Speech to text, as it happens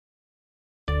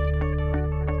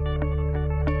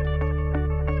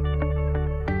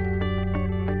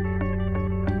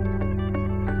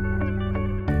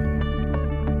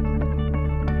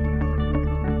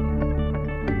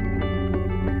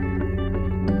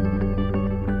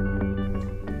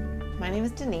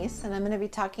name is Denise, and I'm going to be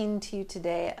talking to you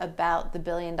today about the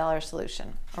billion-dollar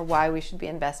solution, or why we should be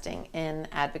investing in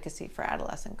advocacy for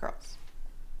adolescent girls.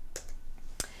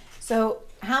 So,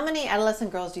 how many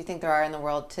adolescent girls do you think there are in the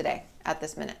world today, at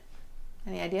this minute?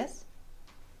 Any ideas?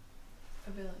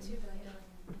 1 billion. 2 billion.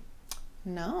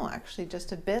 No, actually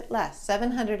just a bit less.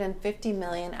 750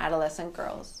 million adolescent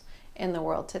girls in the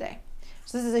world today.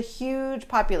 So this is a huge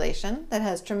population that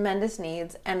has tremendous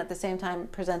needs and at the same time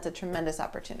presents a tremendous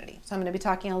opportunity. So I'm going to be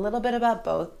talking a little bit about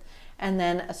both and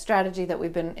then a strategy that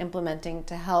we've been implementing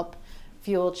to help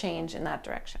fuel change in that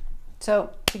direction.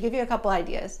 So to give you a couple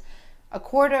ideas,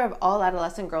 1/4 of all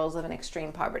adolescent girls live in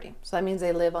extreme poverty. So that means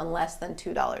they live on less than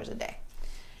 $2 a day.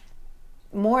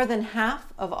 More than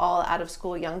half of all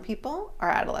out-of-school young people are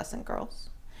adolescent girls.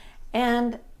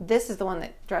 And this is the one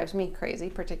that drives me crazy,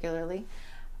 particularly.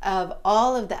 Of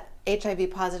all of the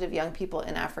HIV-positive young people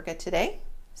in Africa today,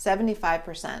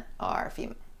 75% are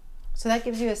female. So that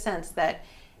gives you a sense that,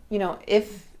 you know,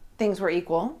 if things were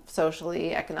equal,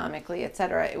 socially, economically,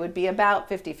 etc., it would be about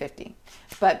 50-50.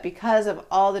 But because of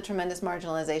all the tremendous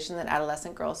marginalization that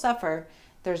adolescent girls suffer,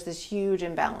 there's this huge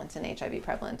imbalance in HIV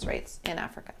prevalence rates in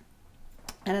Africa.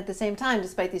 And at the same time,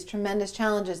 despite these tremendous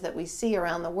challenges that we see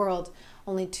around the world,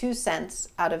 only 2 cents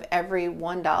out of every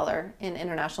 $1 in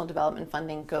international development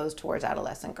funding goes towards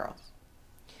adolescent girls.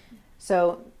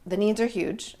 So the needs are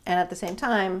huge, and at the same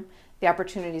time, the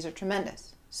opportunities are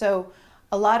tremendous. So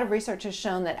a lot of research has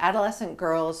shown that adolescent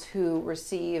girls who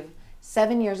receive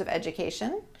 7 years of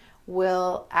education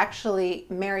will actually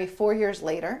marry 4 years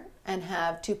later and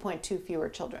have 2.2 fewer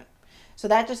children. So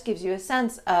that just gives you a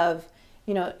sense of,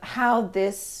 you know, how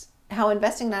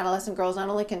investing in adolescent girls not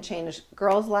only can change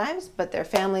girls' lives, but their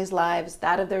families' lives,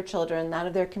 that of their children, that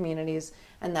of their communities,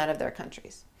 and that of their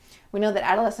countries. We know that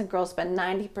adolescent girls spend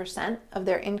 90% of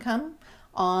their income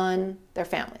on their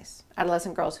families.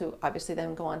 Adolescent girls who obviously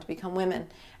then go on to become women,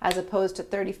 as opposed to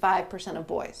 35% of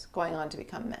boys going on to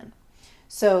become men.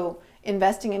 So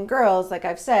investing in girls, like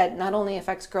I've said, not only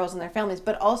affects girls and their families,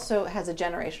 but also has a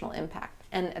generational impact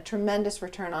and a tremendous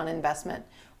return on investment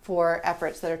for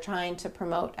efforts that are trying to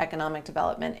promote economic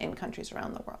development in countries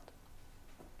around the world.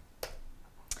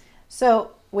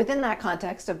 So within that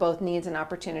context of both needs and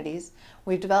opportunities,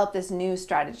 we've developed this new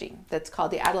strategy that's called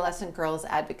the Adolescent Girls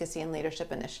Advocacy and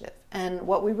Leadership Initiative. And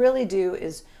what we really do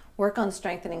is work on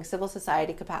strengthening civil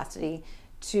society capacity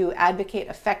to advocate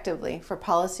effectively for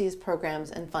policies, programs,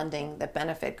 and funding that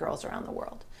benefit girls around the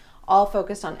world, all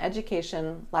focused on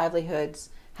education,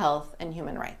 livelihoods, health, and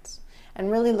human rights. And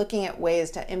really looking at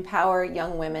ways to empower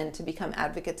young women to become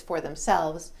advocates for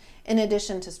themselves, in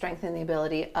addition to strengthening the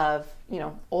ability of, you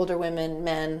know, older women,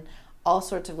 men, all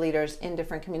sorts of leaders in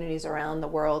different communities around the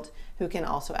world who can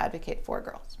also advocate for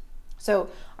girls. So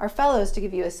our fellows, to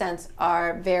give you a sense,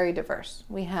 are very diverse.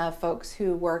 We have folks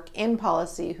who work in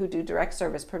policy, who do direct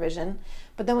service provision,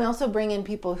 but then we also bring in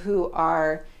people who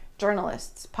are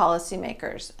journalists,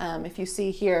 policymakers. If you see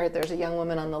here, there's a young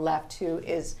woman on the left who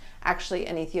is actually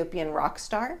an Ethiopian rock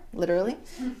star, literally.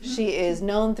 She is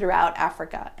known throughout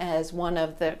Africa as one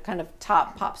of the kind of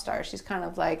top pop stars. She's kind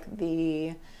of like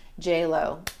the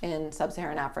J-Lo in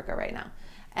sub-Saharan Africa right now.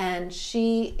 And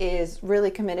she is really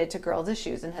committed to girls'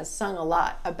 issues and has sung a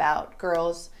lot about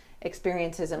girls'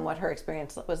 experiences and what her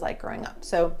experience was like growing up.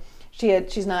 So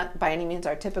she's not by any means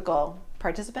our typical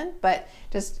participant, but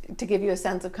just to give you a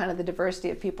sense of kind of the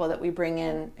diversity of people that we bring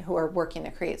in who are working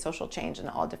to create social change in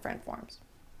all different forms.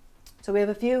 So we have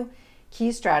a few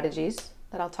key strategies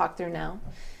that I'll talk through now.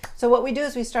 So what we do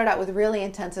is we start out with really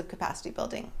intensive capacity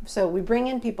building. So we bring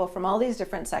in people from all these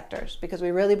different sectors because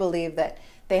we really believe that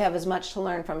they have as much to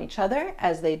learn from each other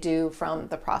as they do from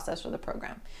the process or the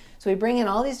program. So we bring in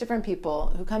all these different people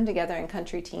who come together in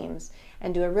country teams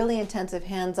and do a really intensive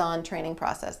hands-on training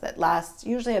process that lasts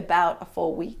usually about a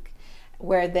full week,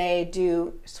 where they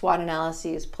do SWOT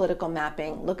analyses, political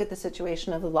mapping, look at the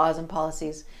situation of the laws and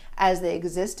policies as they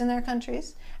exist in their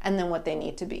countries, and then what they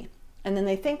need to be. And then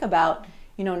they think about,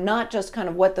 you know, not just kind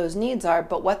of what those needs are,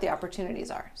 but what the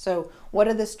opportunities are. So what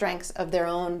are the strengths of their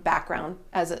own background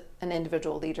as an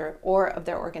individual leader or of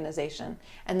their organization,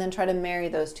 and then try to marry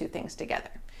those two things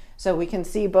together. So we can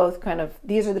see both kind of,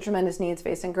 these are the tremendous needs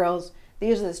facing girls,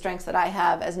 these are the strengths that I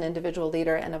have as an individual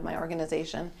leader and of my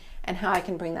organization, and how I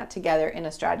can bring that together in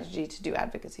a strategy to do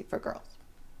advocacy for girls.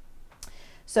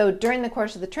 So during the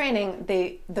course of the training,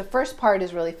 the first part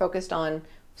is really focused on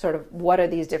sort of what are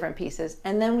these different pieces,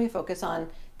 and then we focus on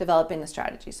developing the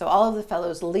strategy. So all of the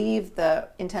fellows leave the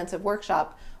intensive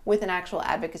workshop with an actual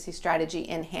advocacy strategy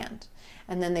in hand.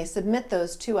 And then they submit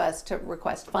those to us to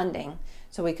request funding.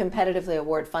 So we competitively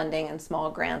award funding and small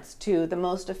grants to the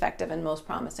most effective and most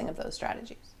promising of those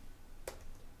strategies.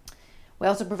 We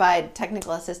also provide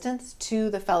technical assistance to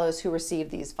the fellows who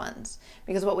receive these funds,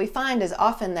 because what we find is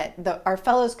often that our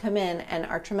fellows come in and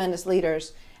are tremendous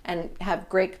leaders and have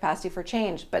great capacity for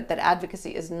change, but that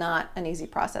advocacy is not an easy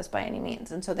process by any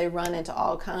means. And so they run into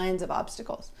all kinds of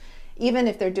obstacles. Even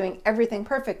if they're doing everything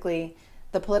perfectly,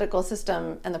 the political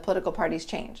system and the political parties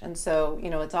change. And so,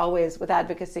 it's always with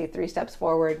advocacy, 3 steps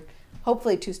forward,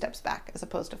 hopefully 2 steps back as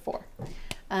opposed to 4.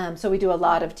 So we do a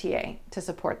lot of TA to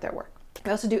support their work. We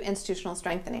also do institutional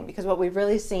strengthening, because what we've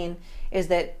really seen is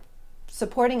that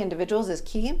supporting individuals is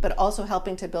key, but also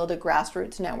helping to build a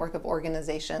grassroots network of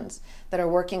organizations that are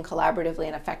working collaboratively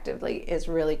and effectively is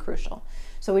really crucial.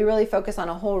 So we really focus on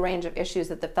a whole range of issues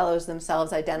that the fellows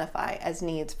themselves identify as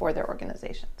needs for their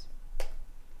organizations.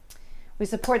 We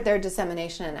support their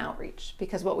dissemination and outreach,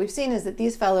 because what we've seen is that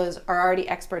these fellows are already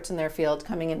experts in their field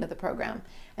coming into the program.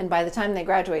 And by the time they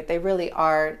graduate, they really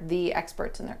are the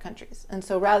experts in their countries. And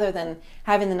so rather than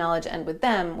having the knowledge end with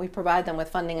them, we provide them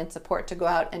with funding and support to go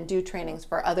out and do trainings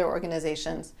for other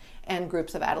organizations and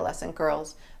groups of adolescent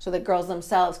girls, so that girls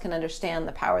themselves can understand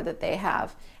the power that they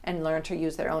have and learn to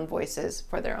use their own voices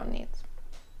for their own needs.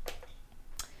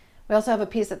 We also have a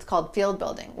piece that's called field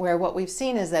building, where what we've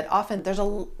seen is that often there's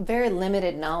a very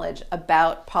limited knowledge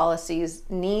about policies,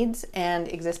 needs, and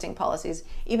existing policies,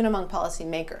 even among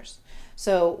policymakers.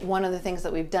 So one of the things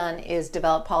that we've done is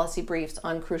develop policy briefs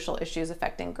on crucial issues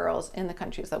affecting girls in the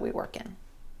countries that we work in.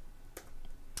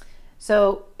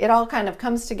 So it all kind of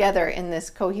comes together in this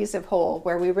cohesive whole,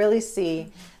 where we really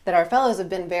see that our fellows have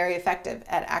been very effective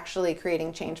at actually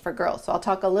creating change for girls. So I'll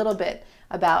talk a little bit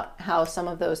about how some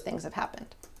of those things have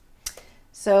happened.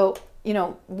 So,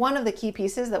 one of the key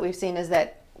pieces that we've seen is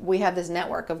that we have this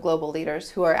network of global leaders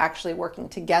who are actually working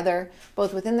together,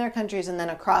 both within their countries and then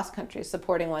across countries,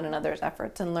 supporting one another's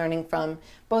efforts and learning from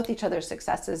both each other's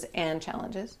successes and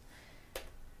challenges.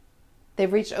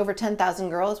 They've reached over 10,000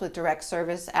 girls with direct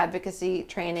service, advocacy,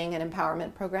 training, and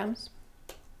empowerment programs.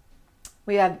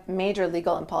 We have major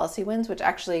legal and policy wins, which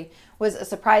actually was a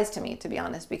surprise to me, to be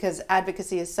honest, because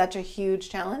advocacy is such a huge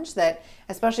challenge that,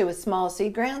 especially with small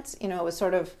seed grants, it was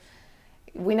sort of,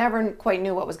 we never quite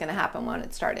knew what was going to happen when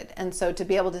it started. And so to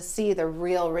be able to see the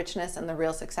real richness and the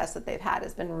real success that they've had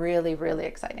has been really, really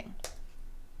exciting.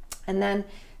 And then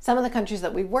some of the countries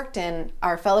that we've worked in,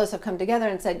 our fellows have come together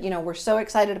and said, we're so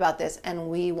excited about this and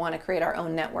we want to create our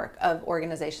own network of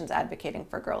organizations advocating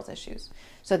for girls' issues.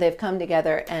 So they've come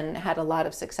together and had a lot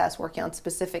of success working on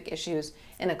specific issues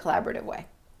in a collaborative way.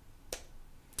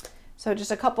 So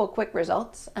just a couple quick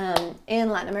results. In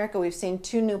Latin America, we've seen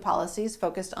 2 new policies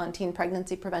focused on teen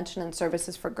pregnancy prevention and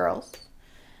services for girls,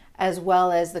 as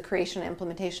well as the creation and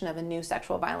implementation of a new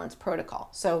sexual violence protocol.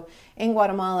 So in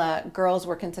Guatemala, girls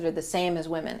were considered the same as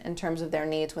women in terms of their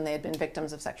needs when they had been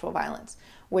victims of sexual violence,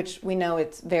 which we know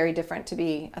it's very different to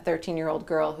be a 13-year-old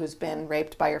girl who's been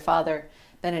raped by your father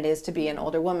than it is to be an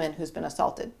older woman who's been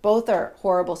assaulted. Both are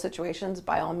horrible situations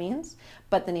by all means,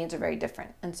 but the needs are very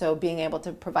different. And so being able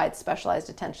to provide specialized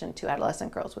attention to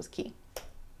adolescent girls was key.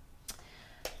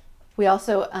 We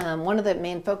also, one of the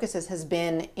main focuses has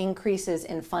been increases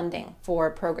in funding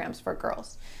for programs for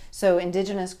girls. So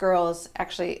Indigenous girls,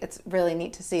 actually it's really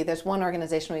neat to see, there's one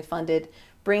organization we funded,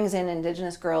 brings in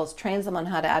Indigenous girls, trains them on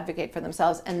how to advocate for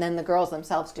themselves, and then the girls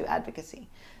themselves do advocacy.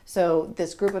 So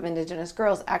this group of Indigenous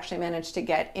girls actually managed to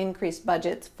get increased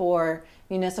budgets for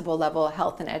municipal level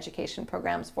health and education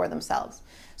programs for themselves.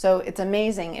 So it's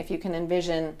amazing if you can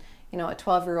envision a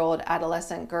 12-year-old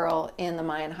adolescent girl in the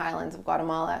Mayan highlands of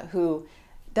Guatemala who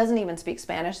doesn't even speak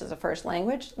Spanish as a first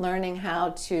language, learning how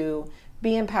to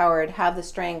be empowered, have the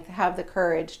strength, have the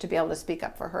courage to be able to speak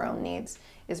up for her own needs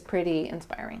is pretty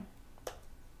inspiring.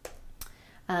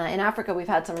 In Africa, we've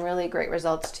had some really great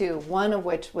results too, one of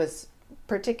which was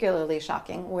particularly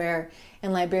shocking, where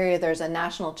in Liberia there's a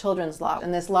national children's law,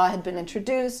 and this law had been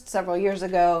introduced several years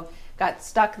ago, got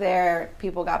stuck there,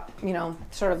 people got,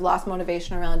 sort of lost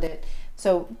motivation around it.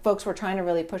 So folks were trying to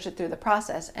really push it through the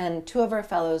process, and 2 of our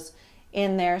fellows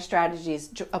in their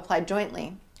strategies applied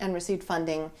jointly and received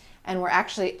funding, and were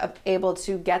actually able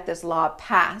to get this law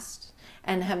passed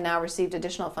and have now received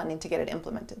additional funding to get it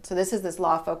implemented. So this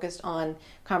law focused on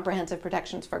comprehensive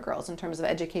protections for girls in terms of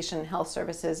education, health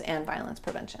services, and violence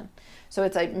prevention. So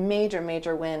it's a major,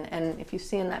 major win. And if you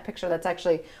see in that picture, that's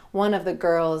actually one of the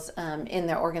girls in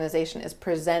their organization is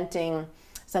presenting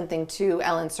something to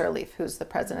Ellen Sirleaf, who's the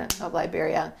president of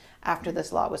Liberia, after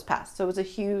this law was passed. So it was a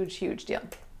huge, huge deal.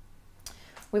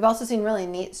 We've also seen really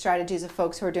neat strategies of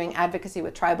folks who are doing advocacy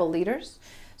with tribal leaders.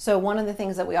 So one of the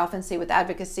things that we often see with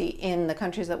advocacy in the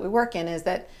countries that we work in is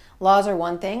that laws are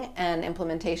one thing and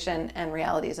implementation and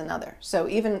reality is another. So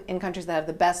even in countries that have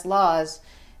the best laws,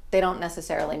 they don't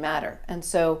necessarily matter. And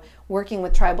so working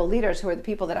with tribal leaders, who are the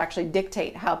people that actually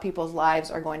dictate how people's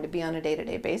lives are going to be on a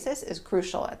day-to-day basis, is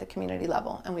crucial at the community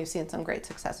level, and we've seen some great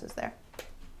successes there.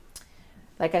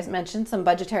 Like I mentioned, some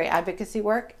budgetary advocacy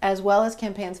work, as well as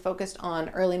campaigns focused on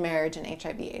early marriage and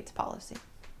HIV/AIDS policy.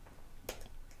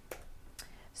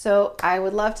 So I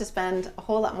would love to spend a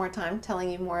whole lot more time telling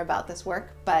you more about this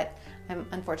work, but I'm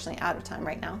unfortunately out of time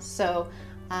right now. So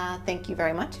thank you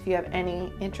very much. If you have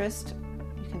any interest,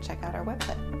 you can check out our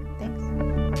website.